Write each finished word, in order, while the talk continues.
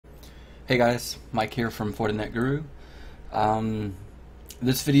Hey guys, Mike here from Fortinet Guru.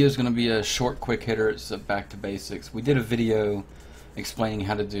 This video is going to be a short, quick hitter. It's a back to basics. We did a video explaining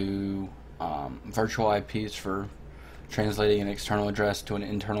how to do virtual IPs for translating an external address to an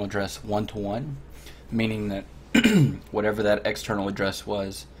internal address one-to-one, meaning that whatever that external address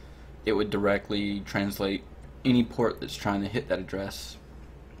was, it would directly translate any port that's trying to hit that address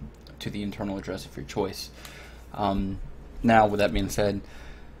to the internal address of your choice. Now, with that being said,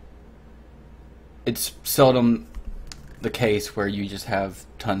 it's seldom the case where you just have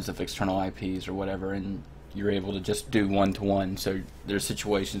tons of external IPs or whatever and you're able to just do one-to-one. So there's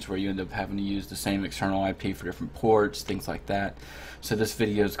situations where you end up having to use the same external IP for different ports, things like that. So this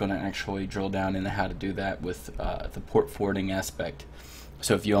video is going to actually drill down into how to do that with the port forwarding aspect.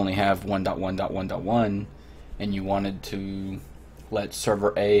 So if you only have 1.1.1.1 and you wanted to let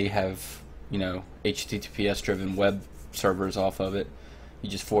server A have, HTTPS driven web servers off of it, you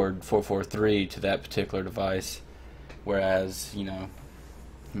just forward 443 to that particular device, whereas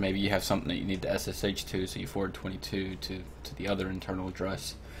maybe you have something that you need to SSH to, so you forward 22 to the other internal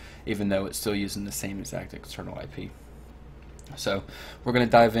address, even though it's still using the same exact external IP. So we're going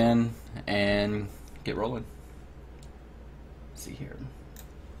to dive in and get rolling. Let's see here.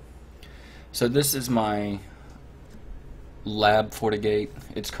 So this is my lab FortiGate.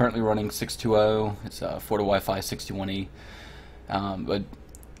 It's currently running 6.2.0. It's FortiWi-Fi 61E. But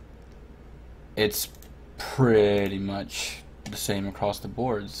it's pretty much the same across the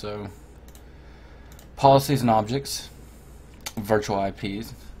board. So policies and objects, virtual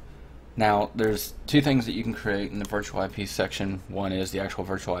IPs. Now there's two things that you can create in the virtual IP section. One is the actual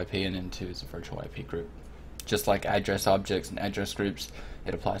virtual IP, and then two is a virtual IP group. Just like address objects and address groups,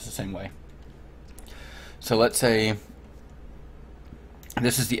 it applies the same way. So let's say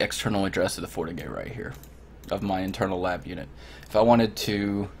this is the external address of the FortiGate right here, of my internal lab unit. If I wanted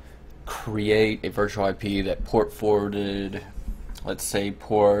to create a virtual IP that port forwarded, let's say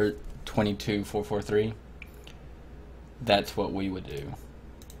port 22443, that's what we would do,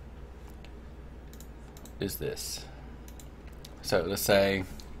 is this. So let's say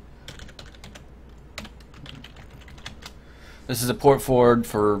this is a port forward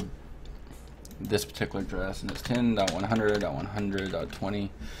for this particular address, and it's 10.100.100.20.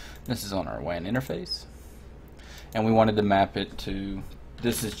 This is on our WAN interface, and we wanted to map it to,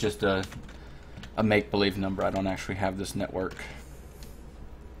 this is just a make-believe number. I don't actually have this network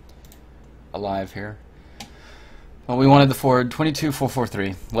alive here. Well, we wanted to forward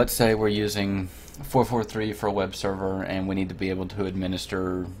 22.443. Let's say we're using 443 for a web server, and we need to be able to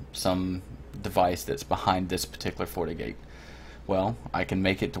administer some device that's behind this particular FortiGate. Well, I can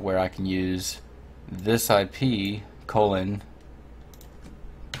make it to where I can use this IP colon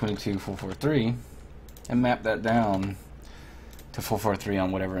 22.443 and map that down to 443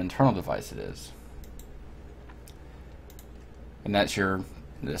 on whatever internal device it is. And that's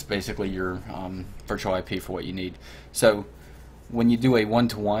basically your virtual IP for what you need. So when you do a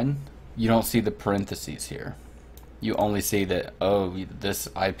one-to-one, you don't see the parentheses here. You only see that, oh, this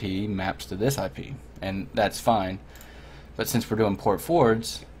IP maps to this IP, and that's fine. But since we're doing port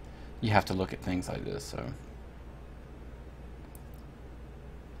forwards, you have to look at things like this. So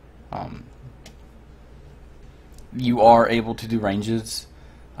you are able to do ranges.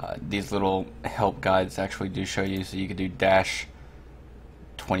 These little help guides actually do show you, so you could do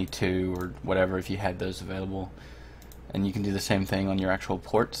 -22 or whatever if you had those available, and you can do the same thing on your actual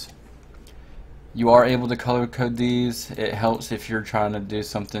ports. You are able to color code these. It helps if you're trying to do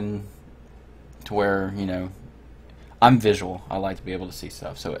something to where, I'm visual. I like to be able to see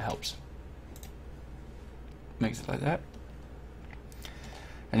stuff, so it helps. Makes it like that.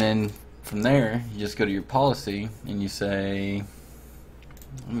 And then from there, you just go to your policy and you say,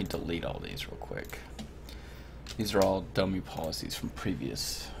 let me delete all these real quick. These are all dummy policies from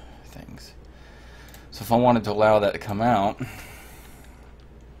previous things. So if I wanted to allow that to come out,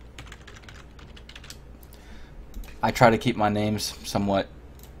 I try to keep my names somewhat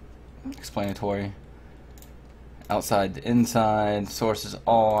explanatory. Outside to inside, sources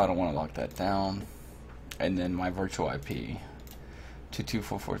all, I don't want to lock that down. And then my virtual IP,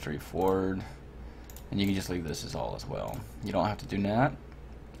 22443 forward. And you can just leave this as all as well. You don't have to do that.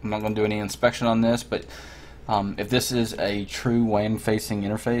 I'm not going to do any inspection on this, but if this is a true WAN facing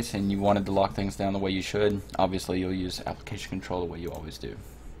interface and you wanted to lock things down the way you should, obviously you'll use application control the way you always do.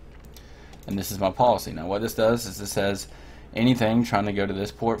 And this is my policy. Now what this does is it says anything trying to go to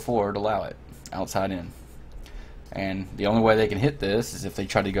this port forward, allow it, outside in. And the only way they can hit this is if they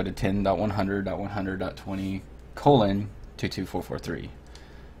try to go to 10.100.100.20 colon 22443.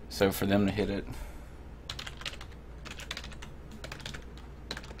 So for them to hit it,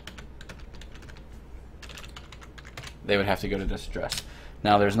 they would have to go to this address.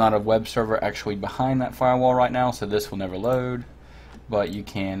 Now there's not a web server actually behind that firewall right now, so this will never load, but you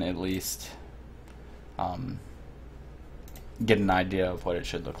can at least get an idea of what it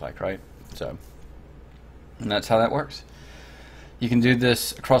should look like, right? So, and that's how that works. You can do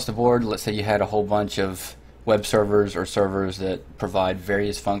this across the board. Let's say you had a whole bunch of web servers or servers that provide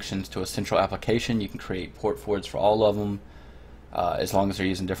various functions to a central application. You can create port forwards for all of them, as long as they're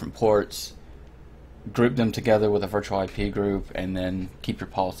using different ports. Group them together with a virtual IP group, and then keep your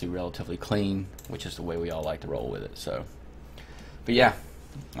policy relatively clean, which is the way we all like to roll with it. So, but yeah,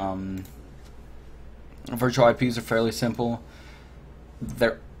 virtual IPs are fairly simple.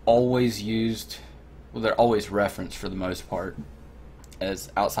 They're always used, well, they're always referenced for the most part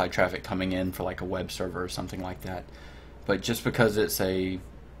as outside traffic coming in for like a web server or something like that. But just because it's a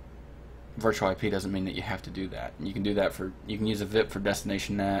virtual IP doesn't mean that you have to do that. You can do that for, you can use a VIP for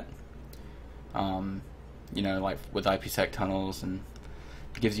destination NAT, you know, like with IPsec tunnels, and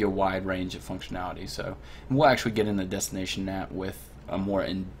it gives you a wide range of functionality. So, and we'll actually get into destination NAT with a more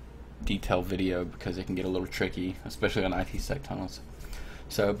in detail video, because it can get a little tricky, especially on IPsec tunnels.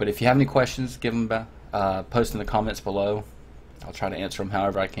 So, but if you have any questions, give them post in the comments below. I'll try to answer them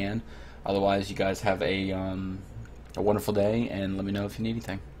however I can. Otherwise, you guys have a wonderful day, and let me know if you need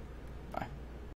anything.